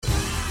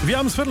Wir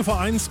haben es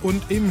 1:15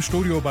 und im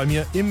Studio bei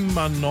mir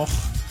immer noch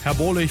Herr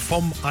Bohlig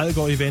vom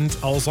Allgäu-Event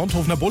aus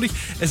Sonthofen. Herr Bohlig,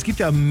 es gibt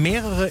ja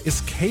mehrere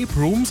Escape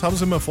Rooms, haben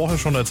Sie mir vorher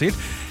schon erzählt.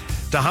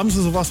 Da haben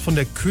Sie sowas von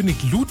der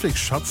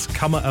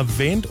König-Ludwig-Schatzkammer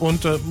erwähnt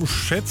und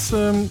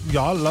Schätze,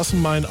 ja,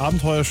 lassen mein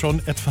Abenteuer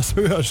schon etwas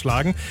höher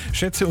schlagen.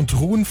 Schätze und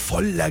Truhen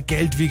voller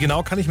Geld. Wie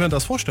genau kann ich mir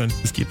das vorstellen?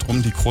 Es geht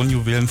darum, die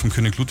Kronjuwelen von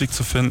König Ludwig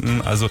zu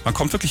finden. Also man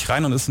kommt wirklich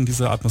rein und ist in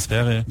dieser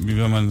Atmosphäre, wie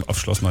wenn man auf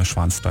Schloss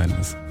Neuschwanstein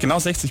ist. Genau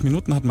 60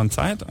 Minuten hat man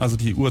Zeit, also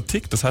die Uhr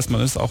tickt. Das heißt,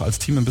 man ist auch als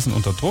Team ein bisschen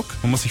unter Druck.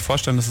 Man muss sich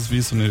vorstellen, das ist wie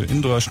so eine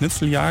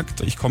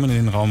Indoor-Schnitzeljagd. Ich komme in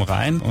den Raum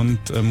rein und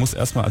muss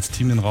erstmal als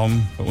Team den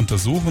Raum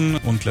untersuchen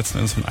und letzten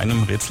Endes von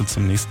einem Rätsel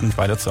zum nächsten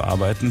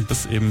weiterzuarbeiten,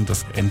 bis eben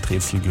das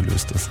Endrätsel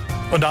gelöst ist.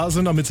 Und da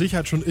sind da mit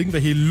Sicherheit schon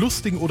irgendwelche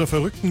lustigen oder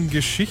verrückten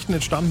Geschichten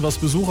entstanden, was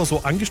Besucher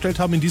so angestellt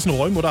haben in diesen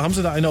Räumen, oder haben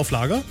Sie da eine auf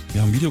Lager?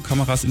 Wir haben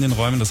Videokameras in den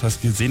Räumen, das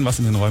heißt, wir sehen, was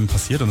in den Räumen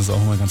passiert und das ist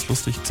auch immer ganz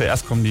lustig.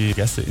 Zuerst kommen die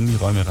Gäste in die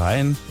Räume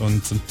rein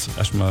und sind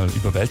erstmal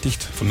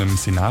überwältigt von dem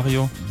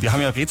Szenario. Wir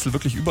haben ja Rätsel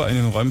wirklich überall in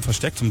den Räumen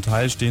versteckt. Zum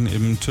Teil stehen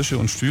eben Tische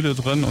und Stühle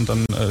drin und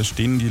dann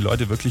stehen die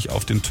Leute wirklich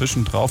auf den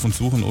Tischen drauf und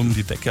suchen um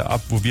die Decke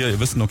ab, wo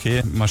wir wissen,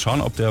 okay, mal schauen,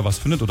 ob der was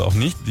findet oder auch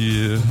nicht. Die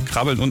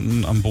krabbeln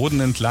unten am Boden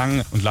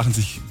entlang und lachen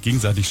sich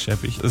gegenseitig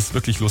scheppig. Ist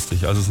wirklich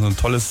lustig, also es ist ein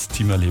tolles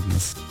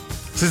Teamerlebnis.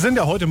 Sie sind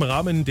ja heute im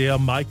Rahmen der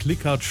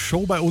myKlickCard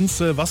Show bei uns.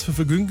 Was für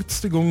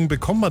Vergünstigungen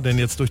bekommen wir denn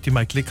jetzt durch die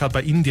myKlickCard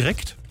bei Ihnen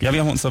direkt? Ja, wir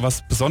haben uns da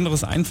was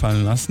Besonderes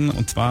einfallen lassen.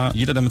 Und zwar,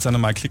 jeder, der mit seiner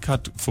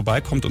myKlickCard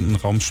vorbeikommt und einen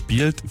Raum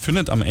spielt,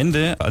 findet am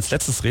Ende als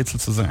letztes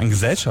Rätsel sozusagen ein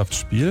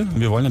Gesellschaftsspiel. Und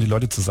wir wollen ja die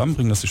Leute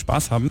zusammenbringen, dass sie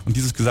Spaß haben. Und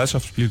dieses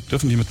Gesellschaftsspiel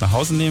dürfen die mit nach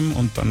Hause nehmen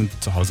und dann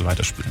zu Hause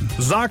weiterspielen.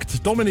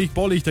 Sagt Dominik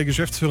Bohlig, der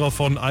Geschäftsführer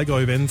von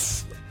Allgäu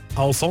Events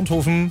aus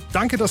Sonthofen.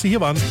 Danke, dass Sie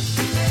hier waren.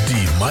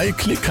 Die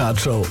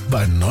myKlickCard Show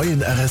beim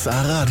neuen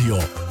RSA Radio.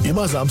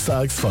 Immer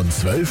samstags von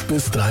 12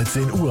 bis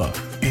 13 Uhr.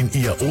 In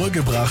Ihr Ohr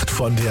gebracht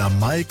von der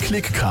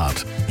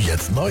myKlickCard.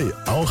 Jetzt neu,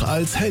 auch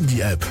als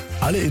Handy-App.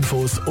 Alle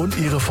Infos und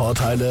ihre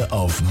Vorteile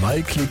auf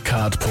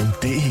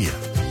myKlickCard.de.